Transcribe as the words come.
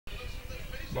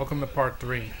Welcome to part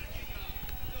 3.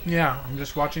 Yeah, I'm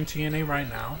just watching TNA right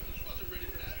now.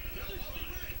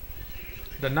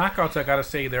 The Knockouts, I gotta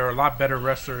say, they're a lot better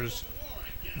wrestlers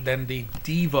than the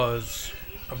Divas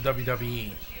of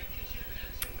WWE.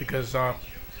 Because the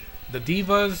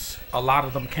Divas, a lot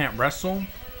of them can't wrestle.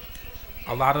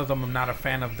 A lot of them I'm not a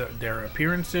fan of their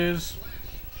appearances.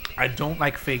 I don't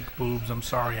like fake boobs. I'm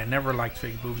sorry. I never liked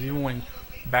fake boobs. Even when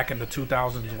back in the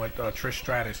 2000s with Trish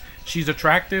Stratus. She's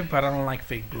attractive, but I don't like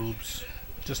fake boobs.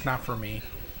 Just not for me.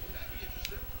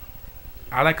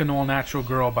 I like an all natural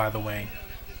girl, by the way.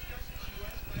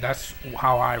 That's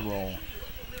how I roll.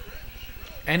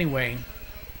 Anyway,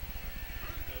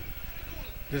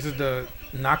 this is the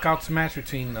knockouts match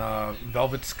between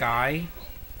Velvet Sky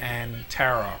and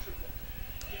Tara.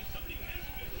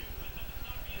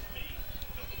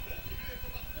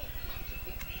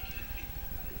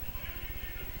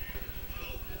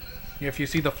 If you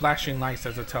see the flashing lights,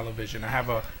 as a television. I have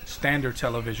a standard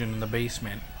television in the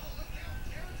basement,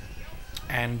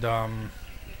 and I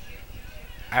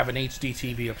have an HD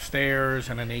TV upstairs,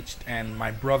 and my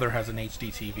brother has an HD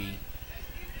TV,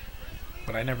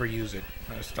 but I never use it.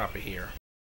 Let's stop it here.